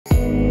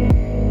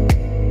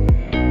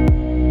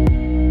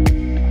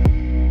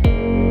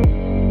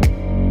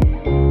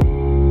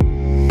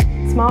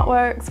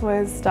SmartWorks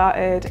was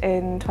started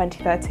in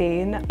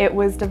 2013. It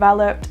was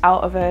developed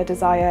out of a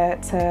desire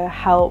to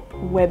help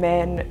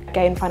women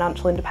gain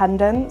financial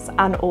independence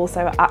and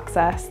also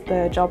access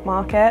the job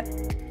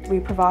market. We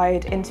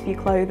provide interview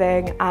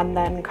clothing and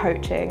then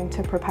coaching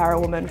to prepare a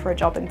woman for a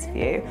job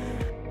interview.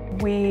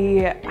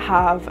 We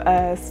have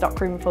a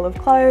stockroom full of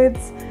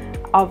clothes.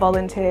 Our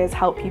volunteers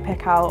help you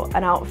pick out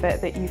an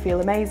outfit that you feel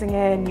amazing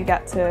in. You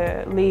get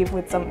to leave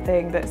with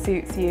something that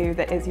suits you,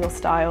 that is your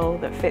style,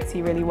 that fits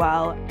you really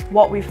well.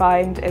 What we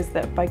find is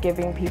that by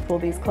giving people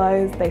these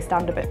clothes, they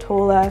stand a bit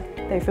taller,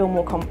 they feel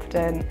more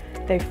confident,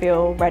 they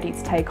feel ready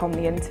to take on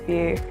the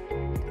interview.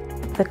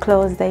 The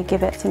clothes, they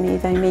give it to me,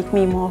 they make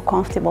me more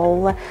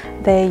comfortable,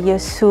 they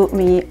suit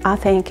me. I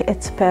think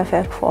it's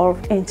perfect for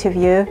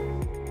interview.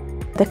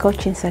 The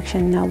coaching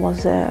section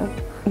was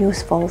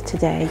useful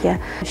today.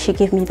 She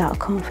gave me that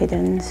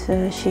confidence,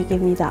 she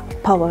gave me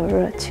that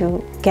power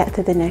to get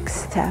to the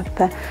next step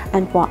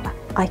and what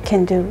I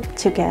can do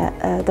to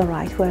get the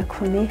right work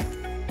for me.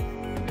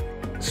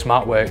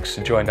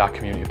 SmartWorks joined our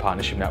community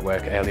partnership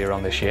network earlier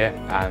on this year,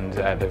 and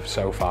they've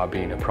so far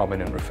been a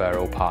prominent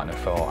referral partner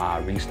for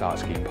our Restart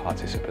scheme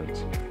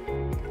participants.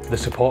 The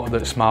support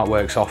that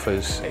SmartWorks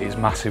offers is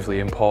massively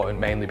important,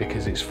 mainly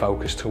because it's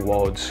focused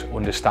towards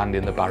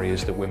understanding the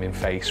barriers that women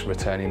face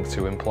returning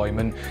to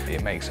employment.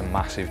 It makes a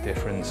massive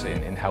difference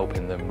in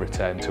helping them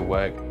return to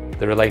work.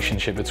 The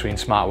relationship between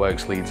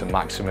SmartWorks, Leeds and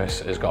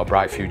Maximus has got a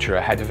bright future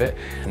ahead of it.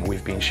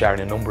 We've been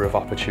sharing a number of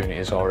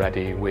opportunities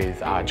already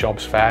with our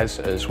jobs fairs,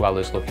 as well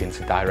as looking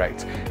to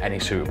direct any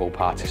suitable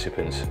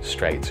participants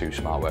straight to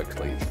SmartWorks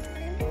Leeds.